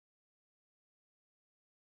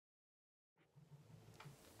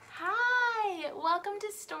welcome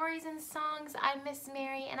to Stories and Songs. I'm Miss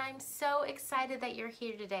Mary and I'm so excited that you're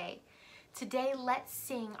here today. Today, let's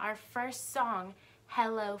sing our first song,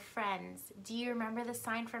 Hello Friends. Do you remember the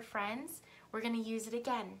sign for friends? We're going to use it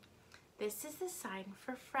again. This is the sign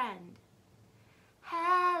for friend.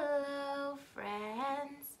 Hello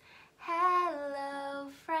friends,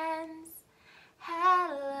 hello friends,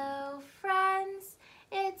 hello friends.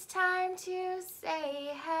 It's time to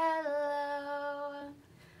say hello.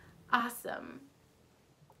 Awesome.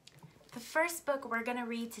 The first book we're going to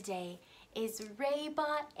read today is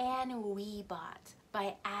Raybot and Weebot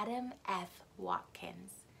by Adam F.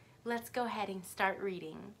 Watkins. Let's go ahead and start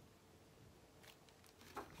reading.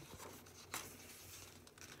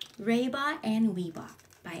 Raybot and Weebot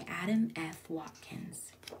by Adam F.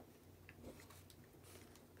 Watkins.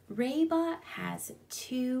 Raybot has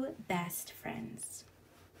two best friends.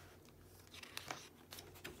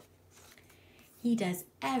 He does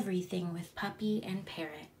everything with Puppy and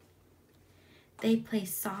Parrot. They play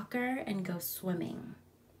soccer and go swimming.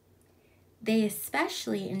 They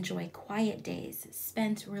especially enjoy quiet days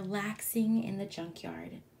spent relaxing in the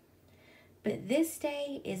junkyard. But this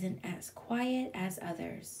day isn't as quiet as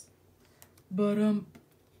others.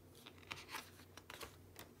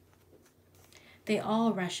 They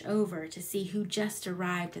all rush over to see who just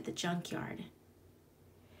arrived at the junkyard.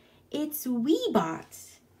 It's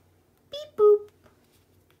Weebot. Beep boop.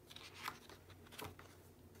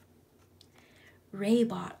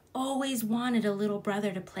 Raybot always wanted a little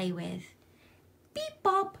brother to play with. Beep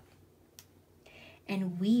bop.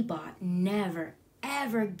 And Weebot never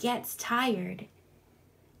ever gets tired.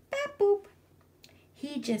 Bap boop.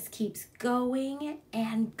 He just keeps going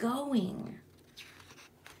and going.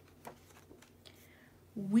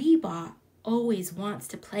 Weebot always wants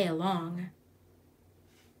to play along.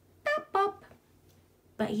 Bap bop.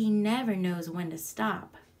 But he never knows when to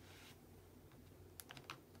stop.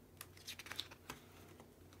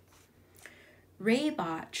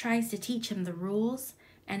 Raybot tries to teach him the rules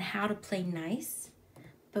and how to play nice,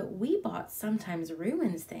 but Weebot sometimes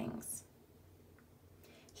ruins things.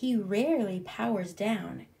 He rarely powers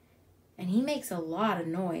down, and he makes a lot of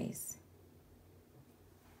noise.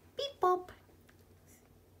 Beep bop.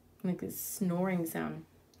 Like this snoring sound.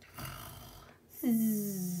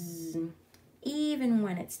 Zzz. Even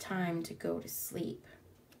when it's time to go to sleep.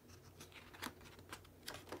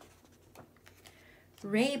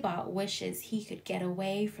 Raybot wishes he could get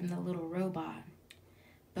away from the little robot,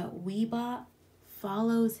 but Weebot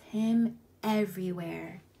follows him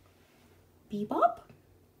everywhere. Bebop?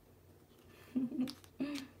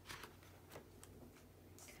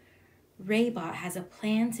 Raybot has a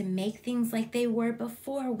plan to make things like they were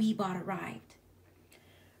before Weebot arrived.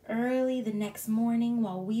 Early the next morning,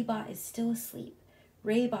 while Weebot is still asleep,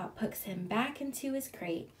 Raybot puts him back into his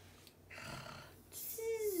crate.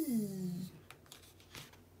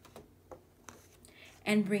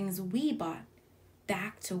 And brings Weebot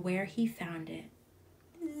back to where he found it.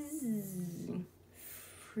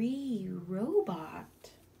 Free robot.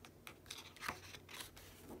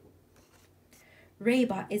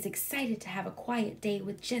 Raybot is excited to have a quiet day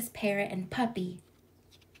with just Parrot and Puppy.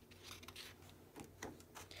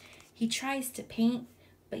 He tries to paint,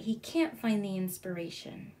 but he can't find the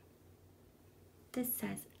inspiration. This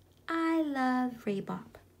says, I love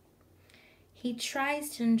Raybot. He tries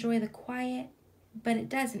to enjoy the quiet, but it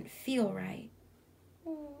doesn't feel right.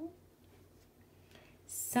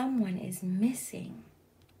 Someone is missing.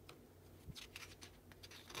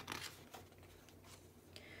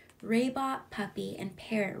 Raybot, Puppy, and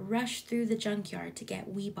Parrot rush through the junkyard to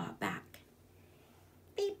get Weebot back.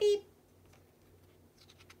 Beep, beep.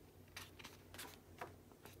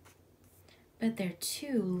 But they're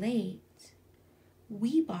too late.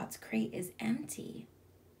 Weebot's crate is empty.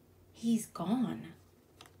 He's gone.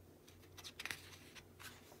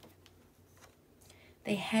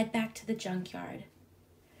 They head back to the junkyard.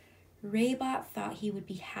 Raybot thought he would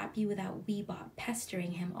be happy without Weebot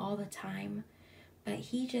pestering him all the time, but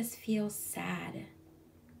he just feels sad.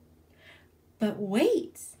 But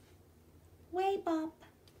wait! Weebot.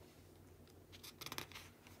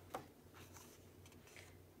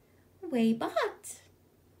 Weebot.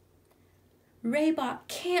 Raybot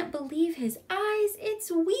can't believe his eyes.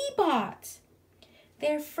 It's Weebot.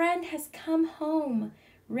 Their friend has come home.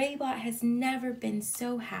 Raybot has never been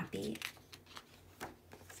so happy.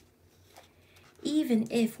 Even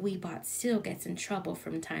if Weebot still gets in trouble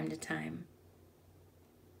from time to time.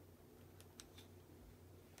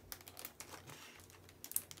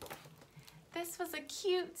 This was a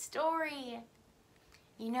cute story.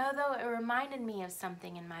 You know, though, it reminded me of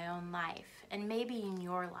something in my own life, and maybe in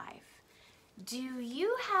your life. Do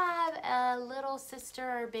you have a little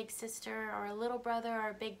sister or big sister, or a little brother or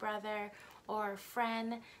a big brother, or a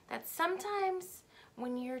friend that sometimes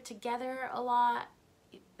when you're together a lot,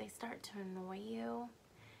 they start to annoy you?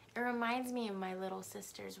 It reminds me of my little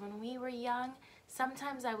sisters. When we were young,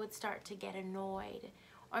 sometimes I would start to get annoyed.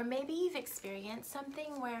 Or maybe you've experienced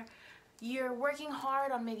something where you're working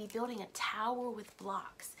hard on maybe building a tower with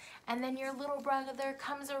blocks, and then your little brother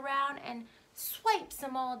comes around and swipes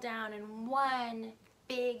them all down in one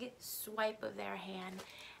big swipe of their hand,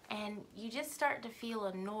 and you just start to feel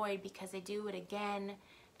annoyed because they do it again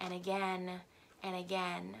and again and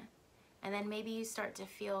again. And then maybe you start to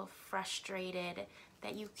feel frustrated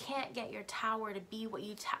that you can't get your tower to be what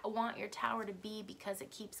you want your tower to be because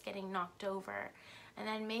it keeps getting knocked over. And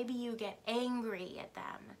then maybe you get angry at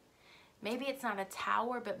them. Maybe it's not a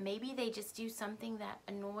tower, but maybe they just do something that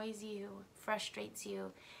annoys you, frustrates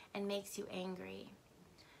you, and makes you angry.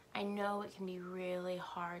 I know it can be really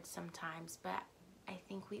hard sometimes, but I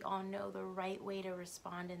think we all know the right way to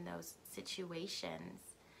respond in those situations.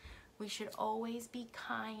 We should always be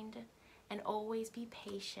kind and always be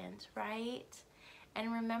patient, right?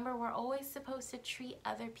 And remember, we're always supposed to treat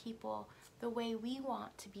other people the way we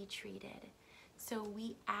want to be treated. So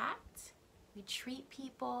we act, we treat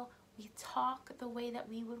people, we talk the way that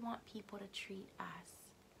we would want people to treat us.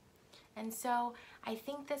 And so I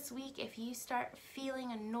think this week, if you start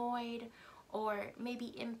feeling annoyed or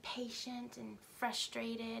maybe impatient and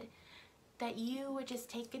frustrated, that you would just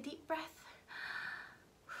take a deep breath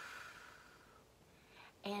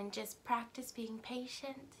and just practice being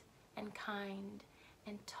patient and kind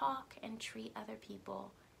and talk and treat other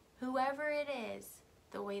people, whoever it is,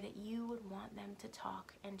 the way that you would want them to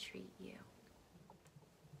talk and treat you.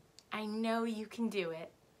 I know you can do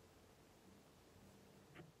it.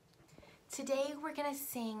 Today we're gonna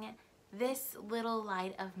sing This Little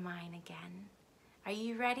Light of Mine again. Are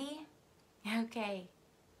you ready? Okay.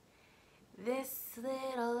 This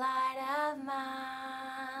little light of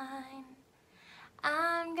mine,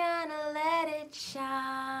 I'm gonna let it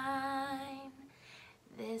shine.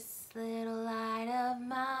 This little light of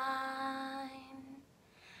mine,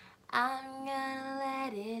 I'm gonna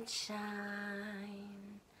let it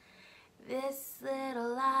shine. This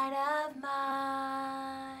little light of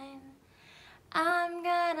mine, I'm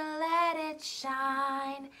gonna let it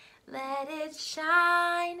shine. Let it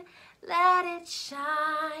shine, let it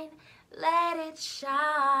shine, let it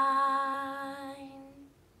shine.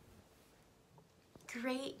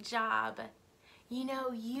 Great job. You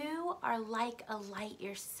know, you are like a light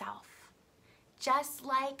yourself. Just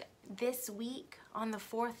like this week on the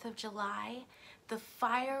 4th of July, the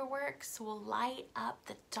fireworks will light up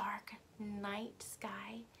the dark night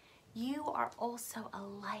sky. You are also a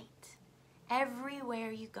light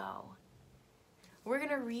everywhere you go. We're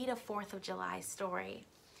gonna read a 4th of July story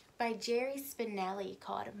by Jerry Spinelli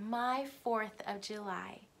called My 4th of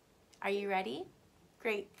July. Are you ready?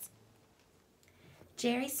 Great.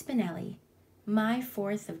 Jerry Spinelli, My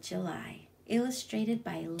 4th of July, illustrated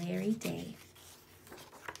by Larry Day.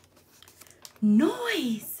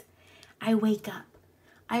 Noise! I wake up.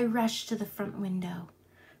 I rush to the front window.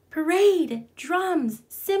 Parade, drums,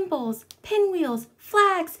 cymbals, pinwheels,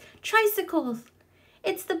 flags, tricycles.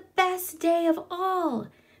 It's the best day of all,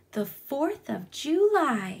 the 4th of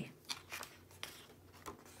July.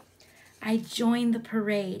 I join the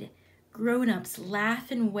parade. Grown-ups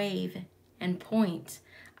laugh and wave and point.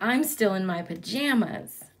 I'm still in my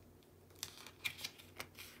pajamas.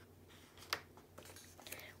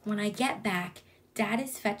 When I get back, Dad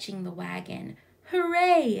is fetching the wagon.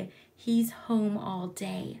 Hooray! He's home all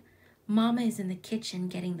day. Mama is in the kitchen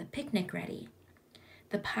getting the picnic ready.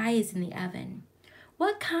 The pie is in the oven.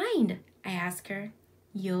 What kind? I ask her.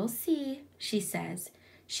 You'll see, she says.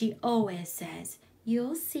 She always says,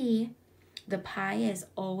 you'll see. The pie is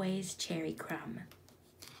always cherry crumb.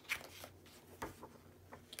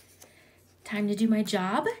 Time to do my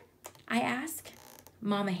job? I ask.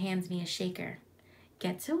 Mama hands me a shaker.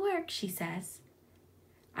 Get to work, she says.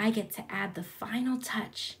 I get to add the final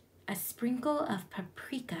touch, a sprinkle of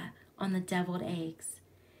paprika on the deviled eggs.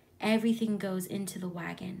 Everything goes into the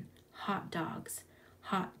wagon. Hot dogs,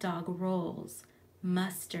 hot dog rolls,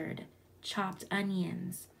 mustard, chopped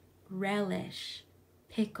onions, relish,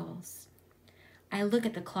 pickles. I look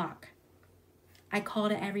at the clock. I call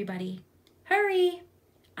to everybody, hurry!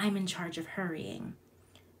 I'm in charge of hurrying.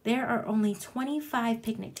 There are only 25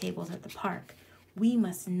 picnic tables at the park. We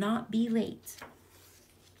must not be late.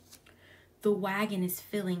 The wagon is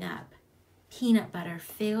filling up. Peanut butter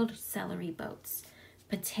filled celery boats,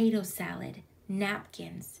 potato salad,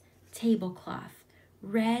 napkins, tablecloth,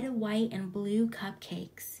 red, white, and blue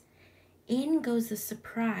cupcakes. In goes the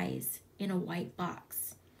surprise in a white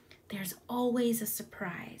box. There's always a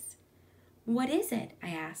surprise. What is it?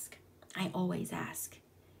 I ask. I always ask.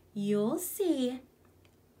 You'll see,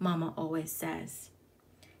 Mama always says.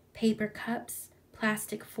 Paper cups,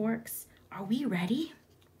 plastic forks. Are we ready?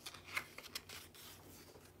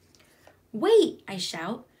 Wait, I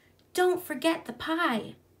shout. Don't forget the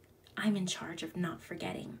pie. I'm in charge of not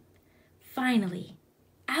forgetting. Finally,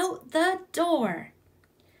 out the door.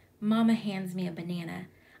 Mama hands me a banana.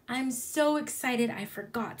 I'm so excited I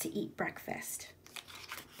forgot to eat breakfast.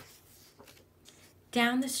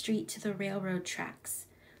 Down the street to the railroad tracks.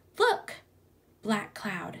 Look! Black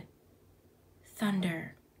cloud.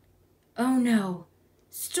 Thunder. Oh no!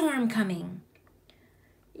 Storm coming.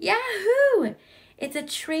 Yahoo! It's a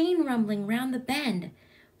train rumbling round the bend.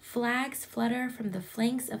 Flags flutter from the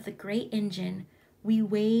flanks of the great engine. We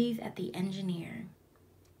wave at the engineer.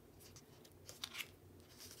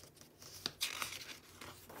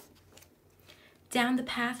 Down the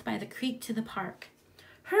path by the creek to the park.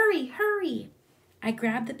 Hurry, hurry! I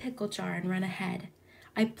grab the pickle jar and run ahead.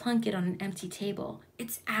 I plunk it on an empty table.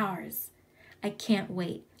 It's ours. I can't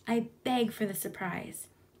wait. I beg for the surprise.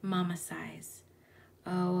 Mama sighs.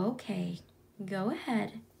 Oh, okay. Go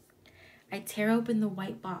ahead. I tear open the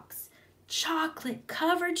white box.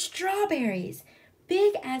 Chocolate-covered strawberries,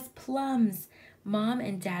 big as plums. Mom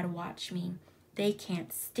and Dad watch me. They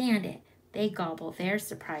can't stand it. They gobble their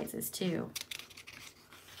surprises too.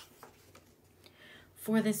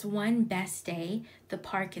 For this one best day, the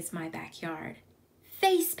park is my backyard.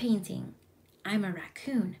 Face painting. I'm a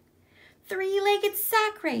raccoon. Three-legged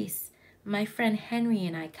sack race. My friend Henry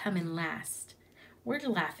and I come in last. We're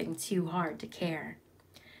laughing too hard to care.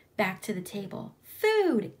 Back to the table.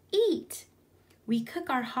 Food, eat. We cook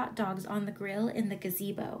our hot dogs on the grill in the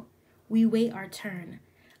gazebo. We wait our turn.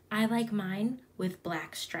 I like mine with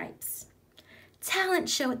black stripes. Talent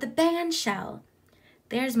show at the band shell.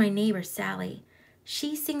 There's my neighbor Sally.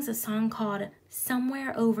 She sings a song called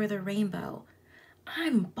Somewhere Over the Rainbow.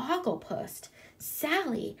 I'm bogglepussed.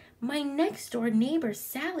 Sally, my next door neighbor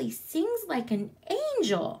Sally, sings like an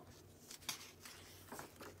angel.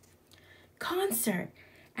 Concert.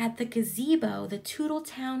 At the gazebo, the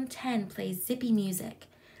Toodletown 10 plays zippy music.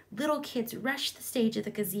 Little kids rush the stage of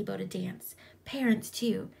the gazebo to dance. Parents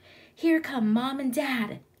too. Here come Mom and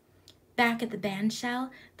Dad. Back at the band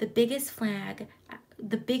shell, the biggest flag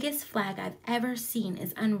I've ever seen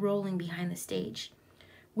is unrolling behind the stage.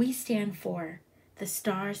 We stand for the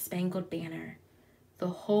Star-Spangled Banner. The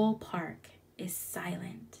whole park is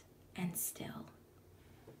silent and still.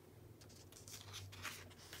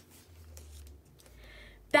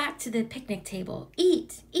 Back to the picnic table.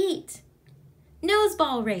 Eat, eat.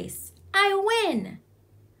 Noseball race. I win.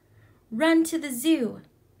 Run to the zoo.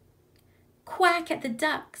 Quack at the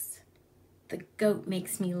ducks. The goat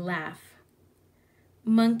makes me laugh.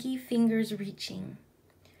 Monkey fingers reaching.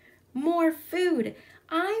 More food.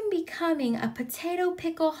 I'm becoming a potato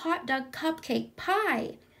pickle hot dog cupcake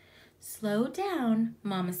pie. Slow down,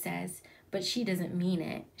 Mama says, but she doesn't mean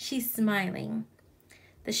it. She's smiling.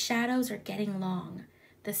 The shadows are getting long.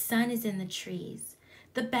 The sun is in the trees.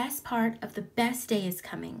 The best part of the best day is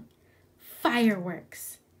coming.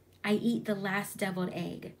 Fireworks. I eat the last deviled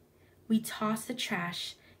egg. We toss the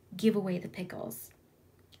trash, give away the pickles.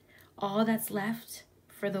 All that's left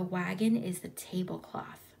for the wagon is the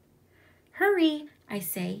tablecloth. Hurry, I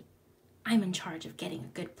say. I'm in charge of getting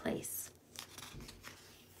a good place.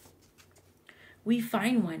 We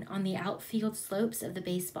find one on the outfield slopes of the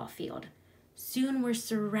baseball field. Soon we're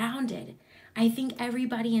surrounded. I think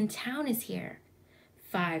everybody in town is here.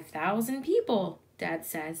 5,000 people, Dad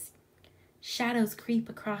says. Shadows creep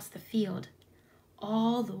across the field,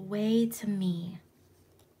 all the way to me.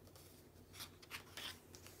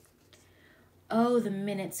 Oh, the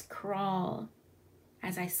minutes crawl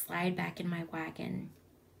as I slide back in my wagon.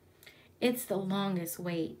 It's the longest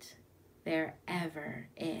wait there ever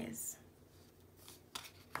is.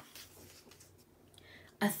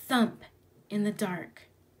 A thump in the dark,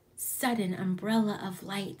 sudden umbrella of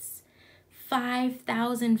lights,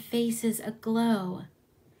 5,000 faces aglow.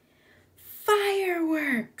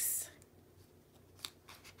 Fireworks!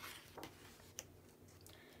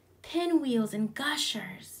 Pinwheels and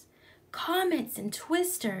gushers, comets and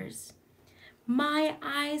twisters. My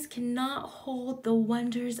eyes cannot hold the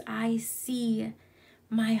wonders I see.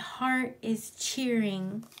 My heart is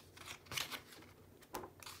cheering.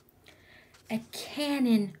 A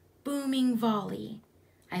cannon booming volley.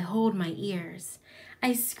 I hold my ears.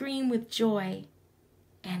 I scream with joy,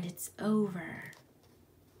 and it's over.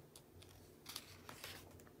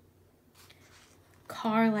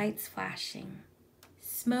 Car lights flashing,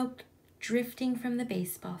 smoke drifting from the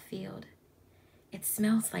baseball field. It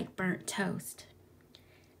smells like burnt toast.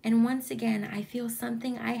 And once again, I feel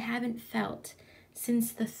something I haven't felt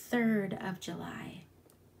since the 3rd of July.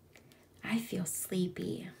 I feel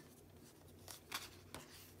sleepy.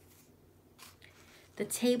 The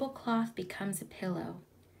tablecloth becomes a pillow.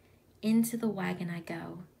 Into the wagon I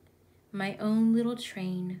go, my own little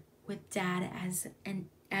train with Dad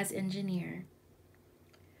as engineer.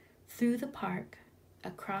 Through the park,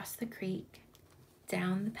 across the creek,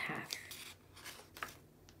 down the path.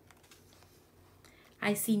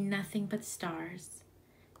 I see nothing but stars.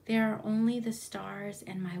 There are only the stars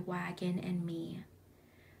and my wagon and me.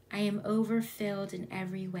 I am overfilled in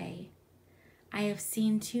every way. I have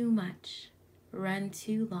seen too much, run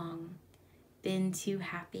too long, been too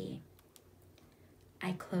happy.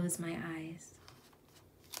 I close my eyes.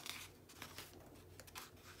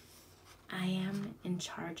 I am in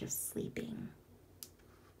charge of sleeping.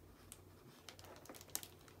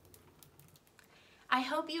 I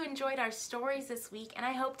hope you enjoyed our stories this week, and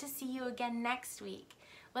I hope to see you again next week.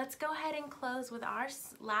 Let's go ahead and close with our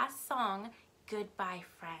last song, Goodbye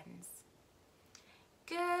Friends.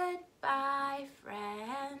 Goodbye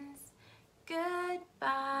friends,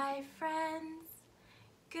 goodbye friends,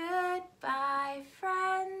 goodbye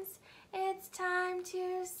friends, it's time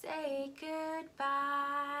to say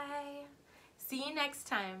goodbye. See you next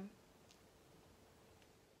time.